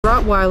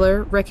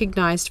Rottweiler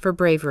recognized for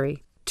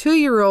bravery.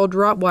 2-year-old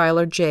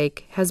Rottweiler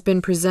Jake has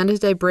been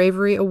presented a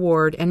Bravery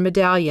Award and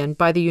Medallion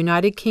by the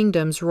United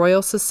Kingdom's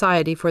Royal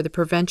Society for the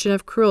Prevention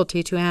of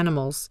Cruelty to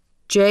Animals.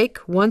 Jake,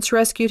 once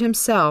rescued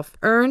himself,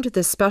 earned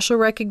this special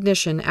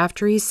recognition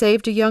after he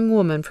saved a young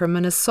woman from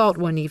an assault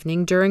one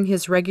evening during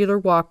his regular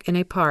walk in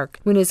a park,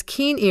 when his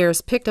keen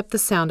ears picked up the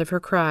sound of her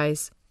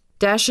cries.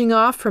 Dashing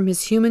off from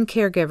his human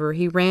caregiver,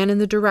 he ran in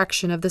the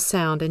direction of the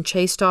sound and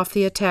chased off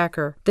the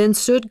attacker, then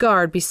stood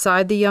guard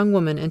beside the young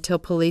woman until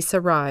police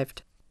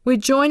arrived. We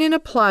join in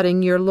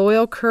applauding your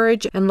loyal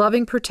courage and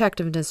loving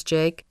protectiveness,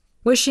 Jake,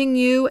 wishing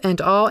you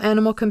and all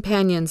animal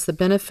companions the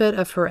benefit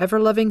of forever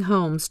loving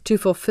homes to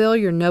fulfill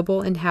your noble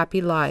and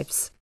happy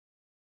lives.